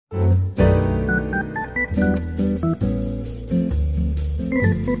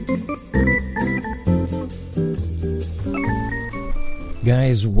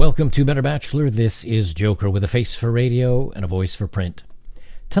Guys, welcome to Better Bachelor. This is Joker with a face for radio and a voice for print.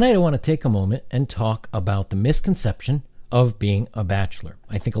 Tonight I want to take a moment and talk about the misconception of being a bachelor.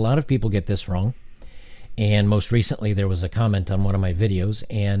 I think a lot of people get this wrong, and most recently there was a comment on one of my videos,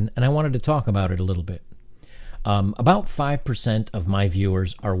 and I wanted to talk about it a little bit. About 5% of my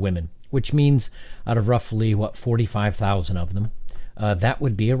viewers are women, which means out of roughly, 45,000 of them, that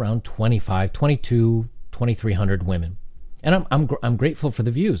would be around 2,300 women. And I'm grateful for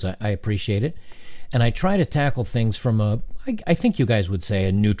the views. I appreciate it. And I try to tackle things from I think you guys would say,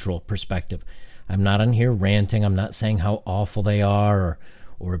 a neutral perspective. I'm not on here ranting. I'm not saying how awful they are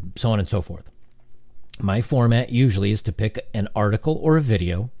or so on and so forth. My format usually is to pick an article or a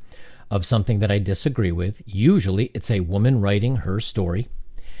video of something that I disagree with. Usually it's a woman writing her story.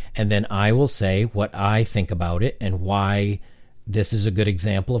 And then I will say what I think about it and why this is a good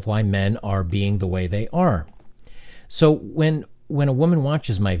example of why men are being the way they are. So when a woman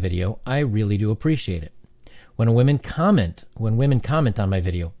watches my video, I really do appreciate it. When women comment on my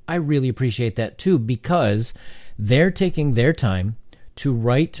video, I really appreciate that too, because they're taking their time to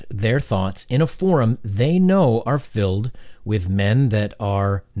write their thoughts in a forum they know are filled with men that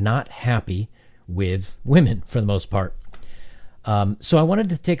are not happy with women for the most part. So I wanted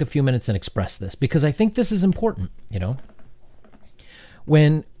to take a few minutes and express this because I think this is important.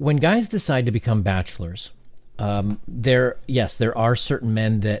 When guys decide to become bachelors, there are certain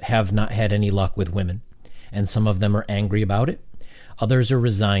men that have not had any luck with women, and some of them are angry about it. Others are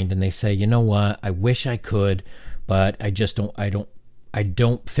resigned and they say, you know what, I wish I could, but I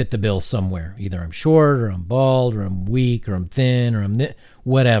don't fit the bill somewhere. Either I'm short or I'm bald or I'm weak or I'm thin or I'm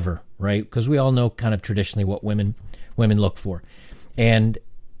whatever, right? Because we all know kind of traditionally what women look for. And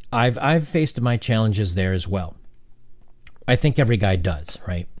I've faced my challenges there as well. I think every guy does,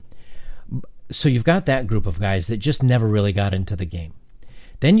 right? So you've got that group of guys that just never really got into the game.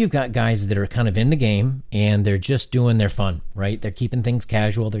 Then you've got guys that are kind of in the game and they're just doing their fun, right? They're keeping things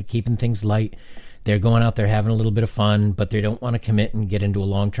casual. They're keeping things light. They're going out there having a little bit of fun, but they don't want to commit and get into a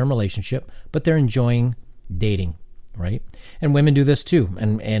long-term relationship, but they're enjoying dating, right? And women do this too,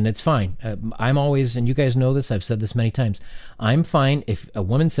 and it's fine. I'm always, and you guys know this, I've said this many times, I'm fine if a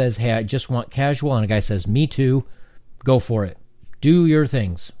woman says, hey, I just want casual, and a guy says, me too, go for it. Do your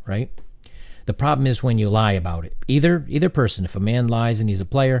things, right? The problem is when you lie about it. Either person, if a man lies and he's a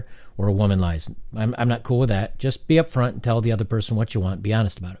player or a woman lies, I'm not cool with that. Just be upfront and tell the other person what you want. Be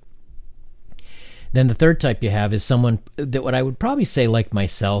honest about it. Then the third type you have is someone that what I would probably say like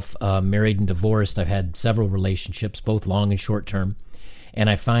myself, married and divorced. I've had several relationships, both long and short term. And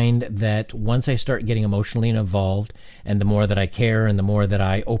I find that once I start getting emotionally involved and the more that I care and the more that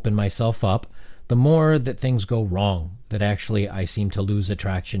I open myself up, the more that things go wrong, that actually I seem to lose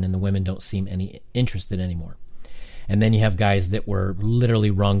attraction and the women don't seem any interested anymore. And then you have guys that were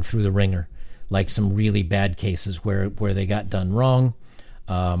literally wrung through the ringer, like some really bad cases where they got done wrong.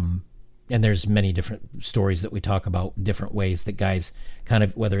 And there's many different stories that we talk about, different ways that guys kind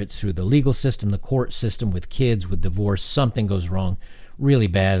of, whether it's through the legal system, the court system, with kids, with divorce, something goes wrong really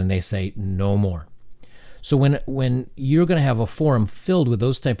bad and they say no more. So when you're going to have a forum filled with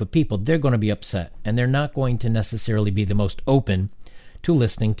those type of people, they're going to be upset, and they're not going to necessarily be the most open to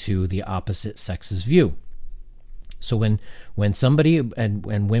listening to the opposite sex's view. So when somebody,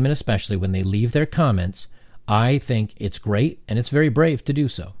 and women especially, when they leave their comments, I think it's great, and it's very brave to do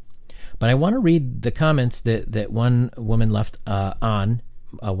so. But I want to read the comments that one woman left on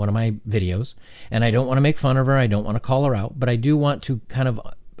one of my videos, and I don't want to make fun of her, I don't want to call her out, but I do want to kind of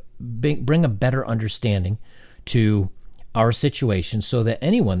bring a better understanding to our situation so that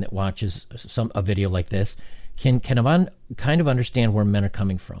anyone that watches a video like this can kind of understand where men are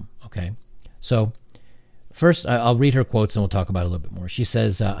coming from, okay? So first, I'll read her quotes and we'll talk about it a little bit more. She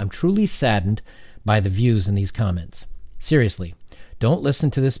says, I'm truly saddened by the views in these comments. Seriously, don't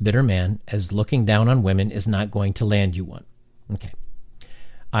listen to this bitter man, as looking down on women is not going to land you one. Okay,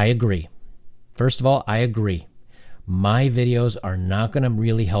 I agree. First of all, I agree. My videos are not going to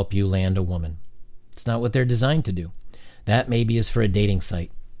really help you land a woman. It's not what they're designed to do. That maybe is for a dating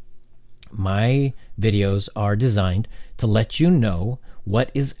site. My videos are designed to let you know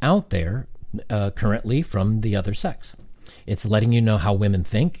what is out there currently from the other sex. It's letting you know how women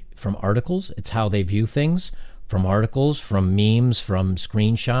think from articles. It's how they view things from articles, from memes, from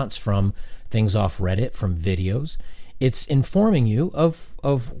screenshots, from things off Reddit, from videos. It's informing you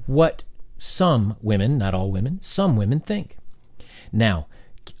of what some women, not all women, some women think. Now,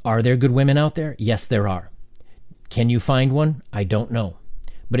 are there good women out there? Yes, there are. Can you find one? I don't know.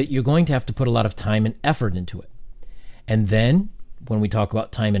 But you're going to have to put a lot of time and effort into it. And then when we talk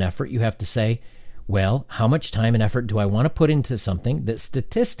about time and effort, you have to say, well, how much time and effort do I want to put into something that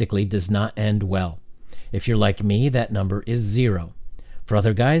statistically does not end well? If you're like me, that number is 0. For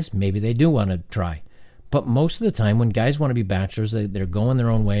other guys, maybe they do want to try. But most of the time, when guys want to be bachelors, they're going their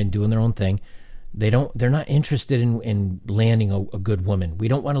own way and doing their own thing. They're not interested in landing a good woman. We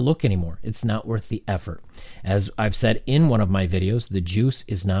don't want to look anymore. It's not worth the effort. As I've said in one of my videos, the juice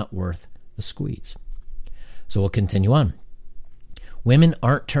is not worth the squeeze. So we'll continue on. Women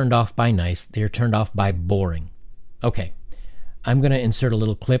aren't turned off by nice. They're turned off by boring. Okay, I'm going to insert a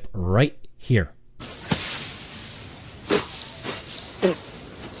little clip right here.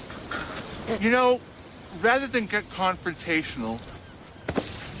 You know, rather than get confrontational,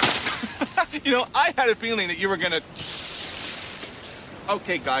 I had a feeling that you were gonna...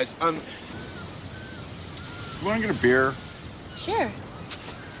 Okay, guys, you wanna get a beer? Sure.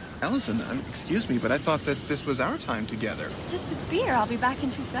 Allison, excuse me, but I thought that this was our time together. It's just a beer. I'll be back in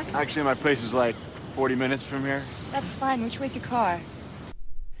 2 seconds. Actually, my place is like 40 minutes from here. That's fine. Which way's your car?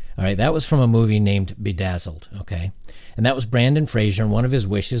 All right, that was from a movie named Bedazzled, okay? And that was Brandon Fraser, and one of his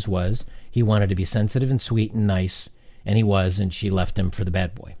wishes was he wanted to be sensitive and sweet and nice, and he was, and she left him for the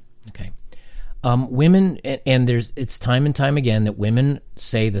bad boy, okay? Women, and it's time and time again that women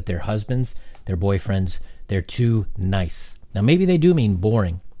say that their husbands, their boyfriends, they're too nice. Now, maybe they do mean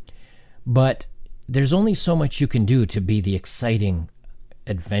boring, but there's only so much you can do to be the exciting,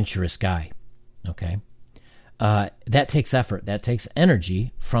 adventurous guy, okay? That takes effort. That takes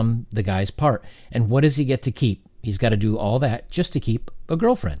energy from the guy's part. And what does he get to keep? He's got to do all that just to keep a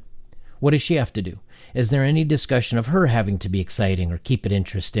girlfriend. What does she have to do? Is there any discussion of her having to be exciting or keep it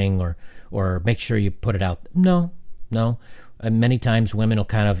interesting or make sure you put it out? No. Many times women will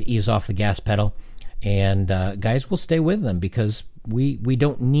kind of ease off the gas pedal, and guys will stay with them because we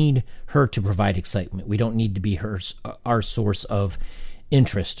don't need her to provide excitement. We don't need to be our source of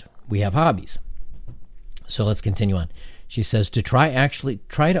interest. We have hobbies. So let's continue on. She says to try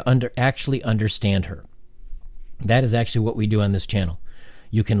to actually understand her. That is actually what we do on this channel.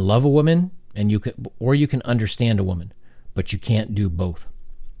 You can love a woman and you can understand a woman, but you can't do both.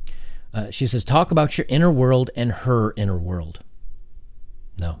 She says talk about your inner world and her inner world.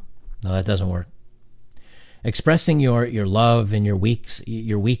 No, that doesn't work. Expressing your love and your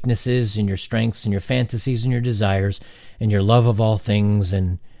weaknesses and your strengths and your fantasies and your desires and your love of all things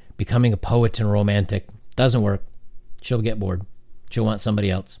and becoming a poet and a romantic doesn't work. She'll get bored. She'll want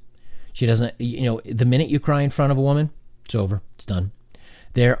somebody else. She doesn't, the minute you cry in front of a woman, it's over. It's done.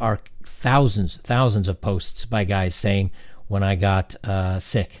 There are thousands of posts by guys saying, when I got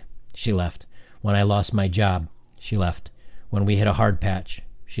sick, she left. When I lost my job, she left. When we hit a hard patch,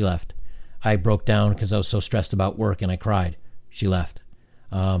 she left. I broke down because I was so stressed about work and I cried. She left.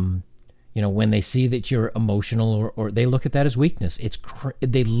 When they see that you're emotional or they look at that as weakness,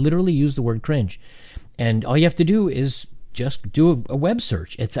 they literally use the word cringe. And all you have to do is just do a web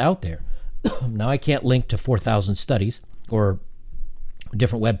search. It's out there. Now, I can't link to 4,000 studies or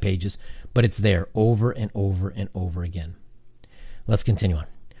different web pages, but it's there over and over and over again. Let's continue on.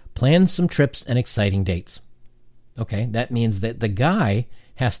 Plan some trips and exciting dates. Okay, that means that the guy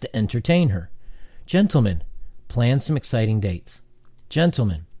has to entertain her. Gentlemen, plan some exciting dates.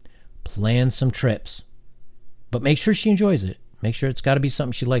 Gentlemen, plan some trips. But make sure she enjoys it. Make sure it's got to be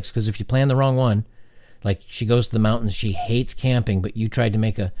something she likes, because if you plan the wrong one, like she goes to the mountains, she hates camping, but you tried to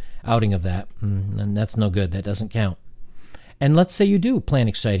make a outing of that, and that's no good. That doesn't count. And let's say you do plan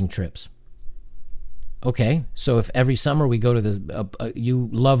exciting trips. Okay, so if every summer we go to you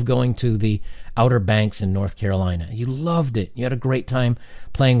love going to the Outer Banks in North Carolina. You loved it. You had a great time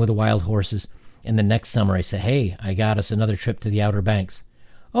playing with the wild horses. And the next summer I say, hey, I got us another trip to the Outer Banks.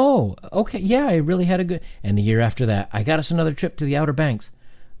 Oh, okay, yeah, I really had a good... And the year after that, I got us another trip to the Outer Banks.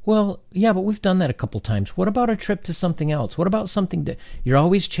 Well, yeah, but we've done that a couple times. What about a trip to something else? What about something... You're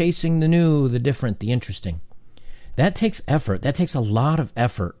always chasing the new, the different, the interesting. That takes effort. That takes a lot of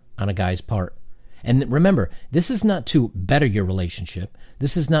effort on a guy's part. And remember, this is not to better your relationship.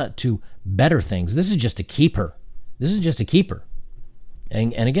 This is not to better things. This is just to keep her. This is just to keep her.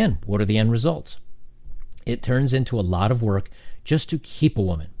 And again, what are the end results? It turns into a lot of work just to keep a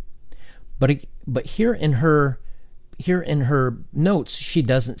woman. But here in her notes, she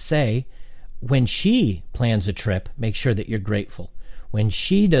doesn't say, when she plans a trip, make sure that you're grateful. When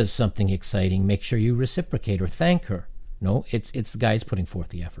she does something exciting, make sure you reciprocate or thank her. No, it's the guys putting forth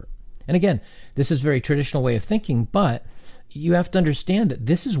the effort. And again, this is a very traditional way of thinking, but you have to understand that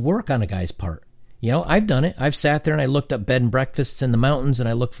this is work on a guy's part. I've done it. I've sat there and I looked up bed and breakfasts in the mountains, and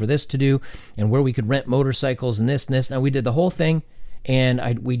I looked for this to do and where we could rent motorcycles and this and this. Now, we did the whole thing,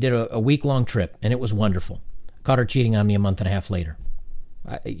 and we did a week-long trip, and it was wonderful. Caught her cheating on me a month and a half later.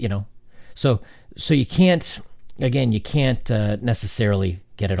 So you can't, again, you can't necessarily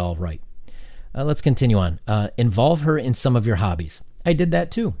get it all right. Let's continue on. Involve her in some of your hobbies. I did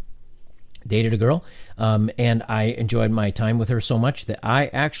that too. Dated a girl, and I enjoyed my time with her so much that I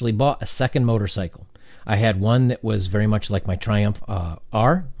actually bought a second motorcycle. I had one that was very much like my Triumph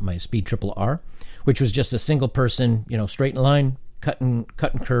R, my Speed Triple R, which was just a single person, straight in line, cutting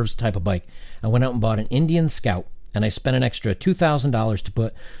curves type of bike. I went out and bought an Indian Scout, and I spent an extra $2,000 to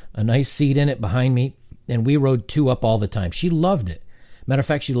put a nice seat in it behind me, and we rode two up all the time. She loved it. Matter of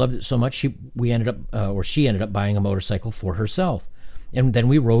fact, she loved it so much she ended up buying a motorcycle for herself, and then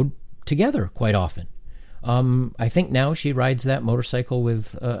we rode together quite often. I think now she rides that motorcycle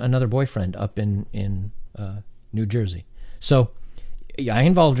with another boyfriend up in New Jersey. So I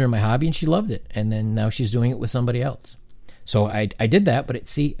involved her in my hobby, and she loved it. And then now she's doing it with somebody else. So I did that, but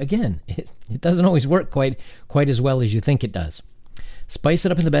it doesn't always work quite as well as you think it does. Spice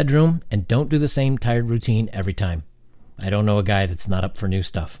it up in the bedroom, and don't do the same tired routine every time. I don't know a guy that's not up for new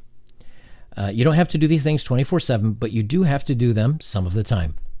stuff. You don't have to do these things 24/7, but you do have to do them some of the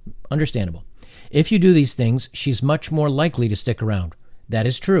time. Understandable. If you do these things, she's much more likely to stick around. That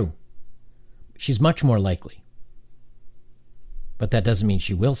is true. She's much more likely. But that doesn't mean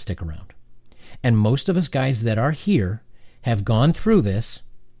she will stick around. And most of us guys that are here have gone through this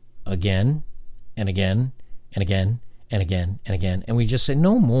again and again and again and again and again. And we just say,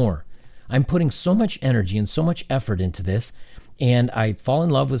 no more. I'm putting so much energy and so much effort into this, and I fall in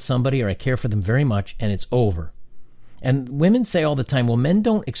love with somebody or I care for them very much, and it's over. And women say all the time, well, men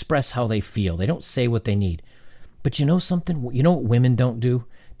don't express how they feel. They don't say what they need. But you know something? You know what women don't do?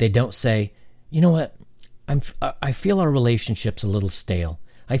 They don't say, you know what? I feel our relationship's a little stale.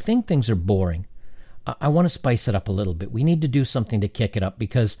 I think things are boring. I want to spice it up a little bit. We need to do something to kick it up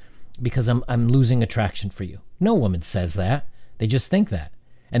because I'm losing attraction for you. No woman says that. They just think that.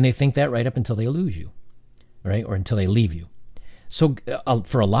 And they think that right up until they lose you, right? Or until they leave you. So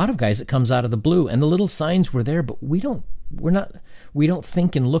for a lot of guys, it comes out of the blue, and the little signs were there, but we don't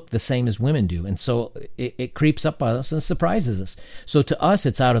think and look the same as women do, and so it creeps up on us and surprises us. So to us,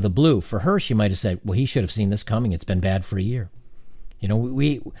 it's out of the blue. For her, she might have said, "Well, he should have seen this coming. It's been bad for a year."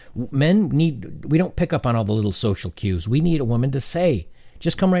 Men we don't pick up on all the little social cues. We need a woman to say,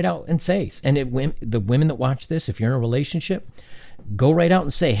 just come right out and say. And the women that watch this, if you're in a relationship, go right out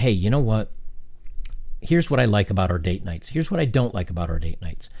and say, "Hey, you know what? Here's what I like about our date nights. Here's what I don't like about our date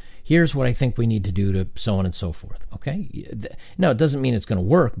nights. Here's what I think we need to do to so on and so forth." Okay? Now, it doesn't mean it's going to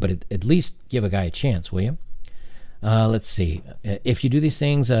work, but at least give a guy a chance, will you? Let's see. If you do these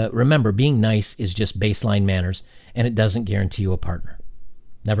things, remember, being nice is just baseline manners, and it doesn't guarantee you a partner.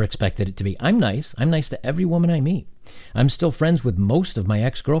 Never expected it to be. I'm nice. I'm nice to every woman I meet. I'm still friends with most of my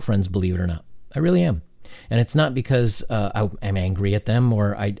ex-girlfriends, believe it or not. I really am. And it's not because I'm angry at them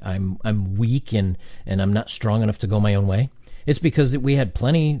or I'm weak and I'm not strong enough to go my own way. It's because we had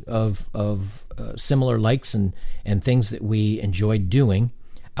plenty of similar likes and things that we enjoyed doing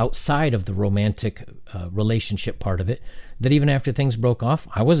outside of the romantic relationship part of it, that even after things broke off,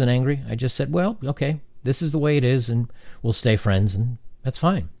 I wasn't angry. I just said, well, okay, this is the way it is, and we'll stay friends, and that's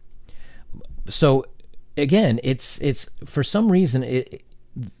fine. So again, it's for some reason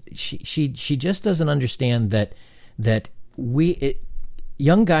she just doesn't understand that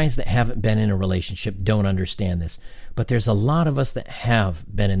young guys that haven't been in a relationship don't understand this, but there's a lot of us that have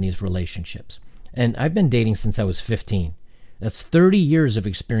been in these relationships. And I've been dating since I was 15. That's 30 years of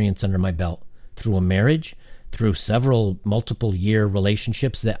experience under my belt, through a marriage, through several multiple year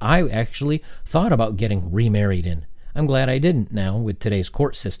relationships that I actually thought about getting remarried in. I'm glad I didn't now with today's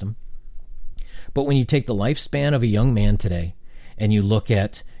court system. But when you take the lifespan of a young man today and you look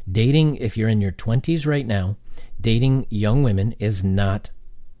at dating, if you're in your 20s right now, dating young women is not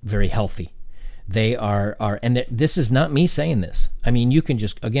very healthy. They are and this is not me saying this. I mean, you can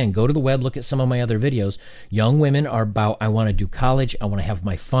just, again, go to the web, look at some of my other videos. Young women are about, I want to do college, I want to have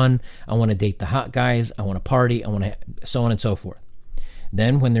my fun, I want to date the hot guys, I want to party, I want to, so on and so forth.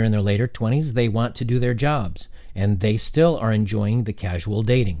 Then when they're in their later 20s, they want to do their jobs, and they still are enjoying the casual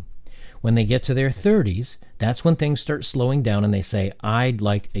dating. When they get to their 30s, that's when things start slowing down, and they say, I'd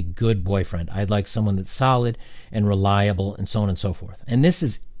like a good boyfriend. I'd like someone that's solid and reliable, and so on and so forth. And this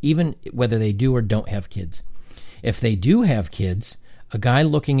is even whether they do or don't have kids. If they do have kids, a guy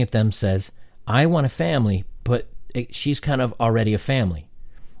looking at them says, I want a family, but she's kind of already a family.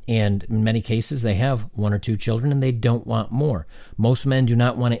 And in many cases, they have one or two children, and they don't want more. Most men do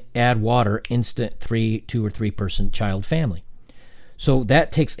not want to add water, instant 2 or 3 person child family. So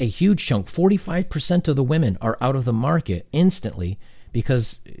that takes a huge chunk. 45% of the women are out of the market instantly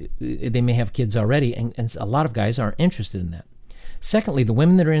because they may have kids already, and a lot of guys aren't interested in that. Secondly, the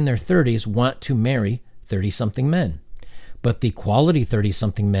women that are in their 30s want to marry 30-something men. But the quality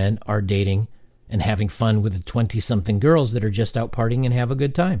 30-something men are dating and having fun with the 20-something girls that are just out partying and have a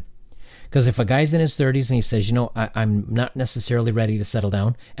good time. Because if a guy's in his 30s and he says, I'm not necessarily ready to settle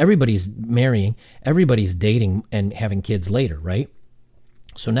down, everybody's marrying, everybody's dating and having kids later, right?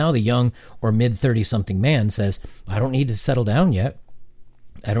 So now the young or mid-30-something man says, I don't need to settle down yet.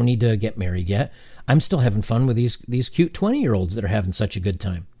 I don't need to get married yet. I'm still having fun with these cute 20-year-olds that are having such a good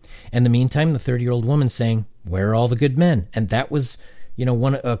time. In the meantime, the 30-year-old woman's saying, where are all the good men? And that was,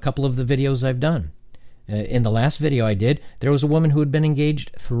 a couple of the videos I've done. In the last video I did, there was a woman who had been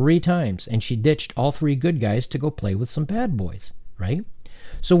engaged 3 times, and she ditched all 3 good guys to go play with some bad boys, right?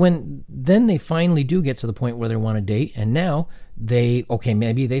 So then they finally do get to the point where they want to date, and now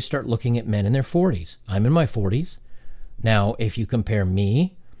maybe they start looking at men in their 40s. I'm in my 40s. Now, if you compare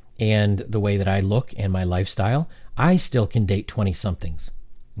me and the way that I look and my lifestyle, I still can date 20-somethings.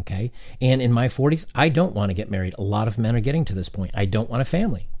 Okay. And in my 40s, I don't want to get married. A lot of men are getting to this point. I don't want a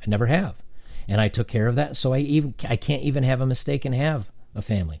family. I never have. And I took care of that. So I can't even have a mistake and have a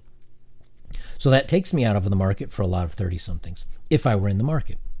family. So that takes me out of the market for a lot of 30-somethings, if I were in the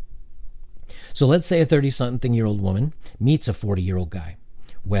market. So let's say a 30-something-year-old woman meets a 40-year-old guy.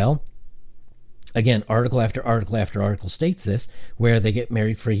 Well, again, article after article after article states this, where they get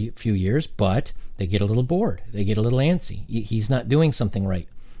married for a few years, but they get a little bored. They get a little antsy. He's not doing something right.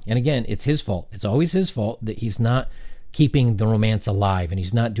 And again, it's his fault. It's always his fault that he's not keeping the romance alive, and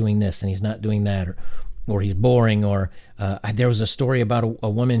he's not doing this, and he's not doing that, or he's boring, or there was a story about a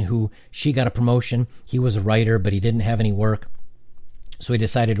woman who, she got a promotion. He was a writer, but he didn't have any work. So he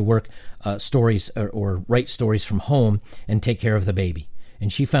decided to work stories or write stories from home and take care of the baby.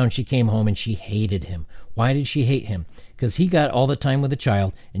 And she found she came home and she hated him. Why did she hate him? Because he got all the time with the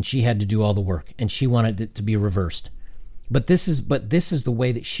child and she had to do all the work, and she wanted it to be reversed. But this is the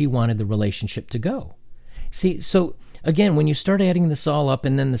way that she wanted the relationship to go. See, so again, when you start adding this all up,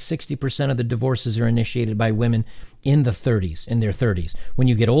 and then the 60% of the divorces are initiated by women in their 30s. When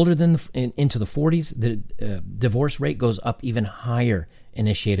you get older than into the 40s, the divorce rate goes up even higher,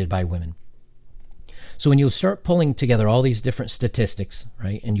 initiated by women. So when you start pulling together all these different statistics,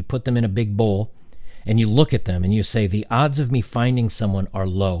 right, and you put them in a big bowl, and you look at them and you say, the odds of me finding someone are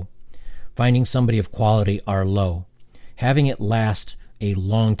low. Finding somebody of quality are low. Having it last a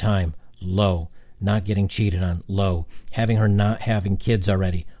long time, low. Not getting cheated on, low. Having her not having kids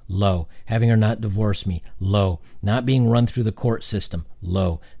already, low. Having her not divorce me, low. Not being run through the court system,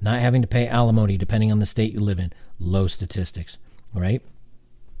 low. Not having to pay alimony depending on the state you live in, low statistics, right?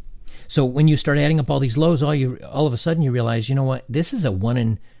 So when you start adding up all these lows, all of a sudden you realize, you know what? This is a 1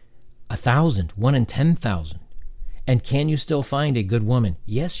 in 1,000, 1 in 10,000. And can you still find a good woman?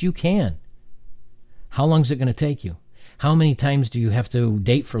 Yes, you can. How long is it going to take you? How many times do you have to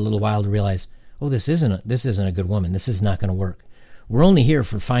date for a little while to realize, oh, this isn't a good woman. This is not going to work. We're only here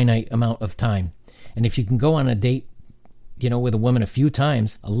for a finite amount of time. And if you can go on a date, with a woman a few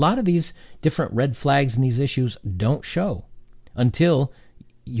times, a lot of these different red flags and these issues don't show until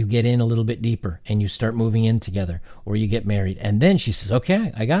you get in a little bit deeper and you start moving in together, or you get married. And then she says,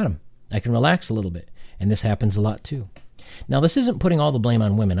 okay, I got him. I can relax a little bit. And this happens a lot too. Now, this isn't putting all the blame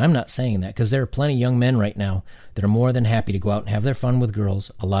on women. I'm not saying that, because there are plenty of young men right now that are more than happy to go out and have their fun with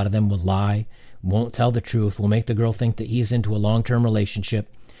girls. A lot of them will lie, won't tell the truth, will make the girl think that he's into a long-term relationship,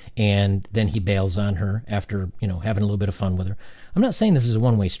 and then he bails on her after, having a little bit of fun with her. I'm not saying this is a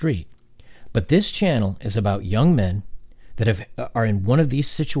one-way street, but this channel is about young men that are in one of these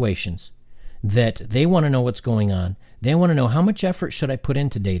situations, that they want to know what's going on. They want to know, how much effort should I put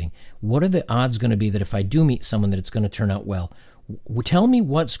into dating? What are the odds going to be that if I do meet someone that it's going to turn out well? Tell me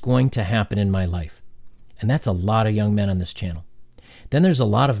what's going to happen in my life. And that's a lot of young men on this channel. Then there's a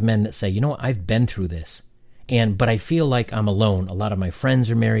lot of men that say, I've been through this, but I feel like I'm alone. A lot of my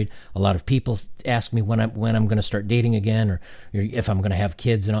friends are married. A lot of people ask me when I'm going to start dating again, or if I'm going to have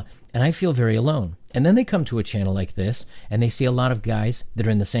kids and all. And I feel very alone. And then they come to a channel like this, and they see a lot of guys that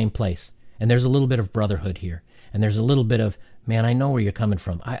are in the same place. And there's a little bit of brotherhood here. And there's a little bit of, man, I know where you're coming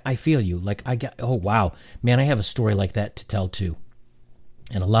from. I feel you. Like, oh, wow. Man, I have a story like that to tell too.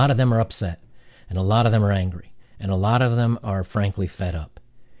 And a lot of them are upset. And a lot of them are angry. And a lot of them are frankly fed up.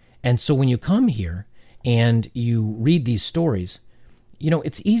 And so when you come here and you read these stories,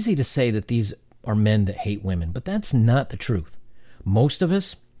 it's easy to say that these are men that hate women, but that's not the truth. Most of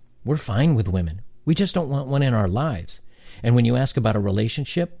us, we're fine with women. We just don't want one in our lives. And when you ask about a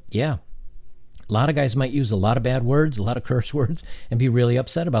relationship, yeah, a lot of guys might use a lot of bad words, a lot of curse words, and be really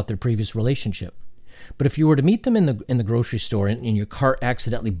upset about their previous relationship. But if you were to meet them in the grocery store and your cart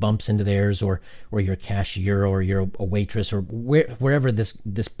accidentally bumps into theirs, or you're a cashier or you're a waitress, or wherever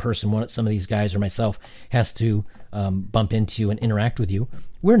this person, some of these guys or myself, has to bump into you and interact with you,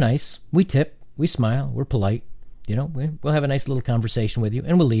 we're nice, we tip, we smile, we're polite. We'll have a nice little conversation with you,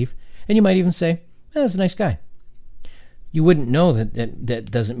 and we'll leave. And you might even say, that's a nice guy. You wouldn't know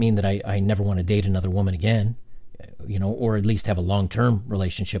that doesn't mean that I never want to date another woman again, or at least have a long-term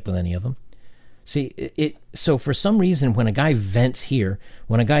relationship with any of them. See, so for some reason, when a guy vents here,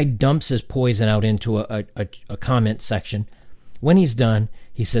 when a guy dumps his poison out into a comment section, when he's done,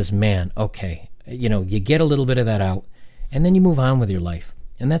 he says, man, okay, you get a little bit of that out, and then you move on with your life.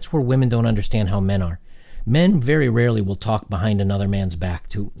 And that's where women don't understand how men are. Men very rarely will talk behind another man's back.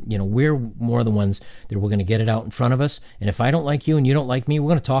 We're more the ones that we're going to get it out in front of us. And if I don't like you and you don't like me, we're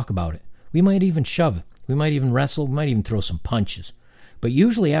going to talk about it. We might even shove. We might even wrestle. We might even throw some punches. But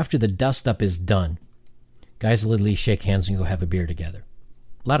usually after the dust up is done, guys will at least shake hands and go have a beer together.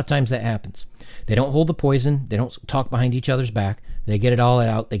 A lot of times that happens. They don't hold the poison. They don't talk behind each other's back. They get it all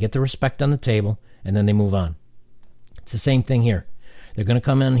out. They get the respect on the table, and then they move on. It's the same thing here. They're going to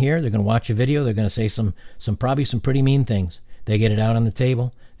come in here, they're going to watch a video, they're going to say some probably some pretty mean things. They get it out on the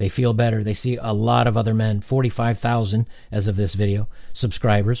table, they feel better. They see a lot of other men, 45,000 as of this video,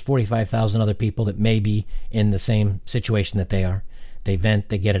 subscribers, 45,000 other people that may be in the same situation that they are. They vent,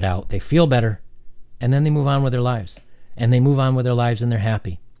 they get it out, they feel better, and then they move on with their lives. And they move on with their lives and they're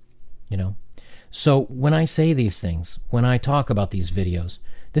happy, So when I say these things, when I talk about these videos,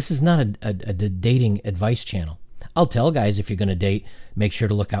 this is not a dating advice channel. I'll tell guys, if you're going to date, make sure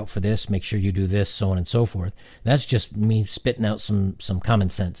to look out for this, make sure you do this, so on and so forth. That's just me spitting out some common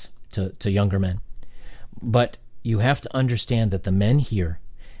sense to younger men. But you have to understand that the men here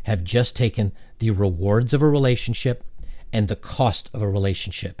have just taken the rewards of a relationship and the cost of a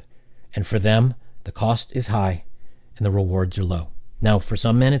relationship. And for them, the cost is high and the rewards are low. Now, for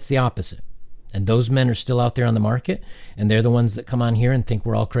some men, it's the opposite. And those men are still out there on the market, and they're the ones that come on here and think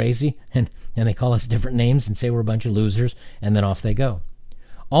we're all crazy, and they call us different names and say we're a bunch of losers, and then off they go.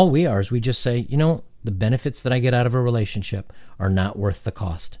 All we are is we just say, the benefits that I get out of a relationship are not worth the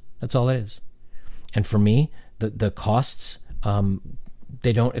cost. That's all it is. And for me, the costs,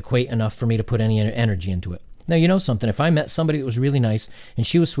 they don't equate enough for me to put any energy into it. Now, you know something, if I met somebody that was really nice, and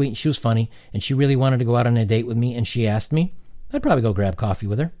she was sweet, and she was funny, and she really wanted to go out on a date with me, and she asked me, I'd probably go grab coffee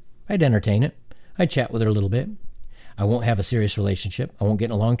with her. I'd entertain it. I'd chat with her a little bit. I won't have a serious relationship. I won't get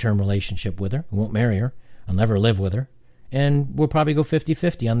in a long-term relationship with her. I won't marry her. I'll never live with her. And we'll probably go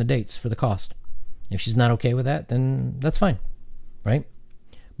 50-50 on the dates for the cost. If she's not okay with that, then that's fine, right?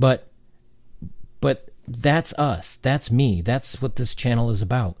 But that's us. That's me. That's what this channel is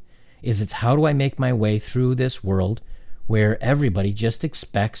about. It's how do I make my way through this world where everybody just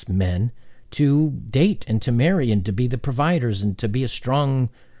expects men to date and to marry and to be the providers and to be a strong...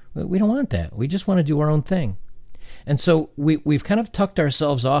 We don't want that. We just want to do our own thing. And so we've kind of tucked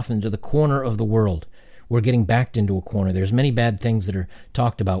ourselves off into the corner of the world. We're getting backed into a corner. There's many bad things that are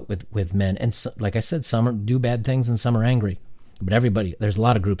talked about with men. And so, like I said, some do bad things and some are angry. But there's a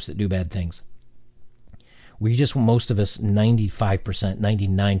lot of groups that do bad things. Most of us, 95%,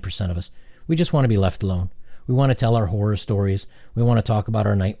 99% of us, we just want to be left alone. We want to tell our horror stories. We want to talk about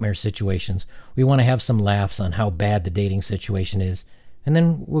our nightmare situations. We want to have some laughs on how bad the dating situation is. And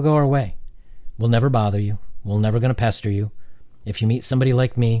then we'll go our way. We'll never bother you. We're never going to pester you. If you meet somebody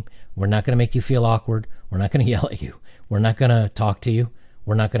like me, we're not going to make you feel awkward. We're not going to yell at you. We're not going to talk to you.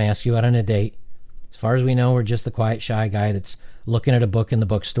 We're not going to ask you out on a date. As far as we know, we're just the quiet, shy guy that's looking at a book in the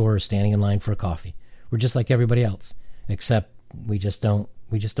bookstore or standing in line for a coffee. We're just like everybody else, except we just don't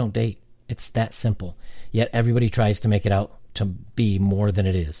date. It's that simple. Yet everybody tries to make it out to be more than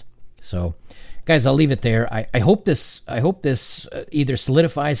it is. So, guys, I'll leave it there. I hope this either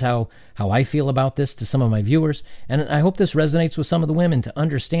solidifies how I feel about this to some of my viewers, and I hope this resonates with some of the women to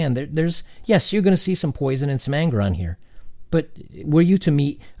understand there's yes, you're going to see some poison and some anger on here, but were you to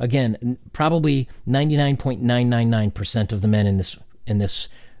meet, again, probably 99.999% of the men in this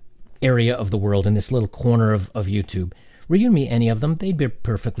area of the world, in this little corner of YouTube, were you to meet any of them, they'd be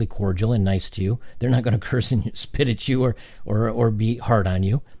perfectly cordial and nice to you. They're not going to curse and spit at you or be hard on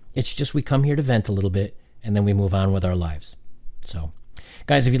you. It's just we come here to vent a little bit, and then we move on with our lives. So,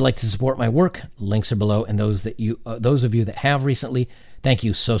 guys, if you'd like to support my work, links are below. And those of you that have recently, thank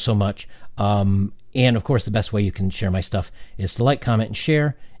you so much. And, of course, the best way you can share my stuff is to like, comment, and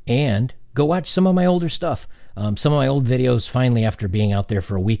share. And go watch some of my older stuff. Some of my old videos, finally, after being out there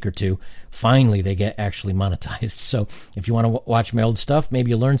for a week or two, finally they get actually monetized. So if you want to watch my old stuff, maybe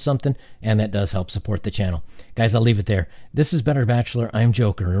you'll learn something, and that does help support the channel. Guys, I'll leave it there. This has been our Bachelor. I'm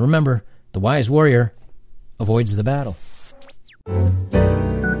Joker. And remember, The wise warrior avoids the battle.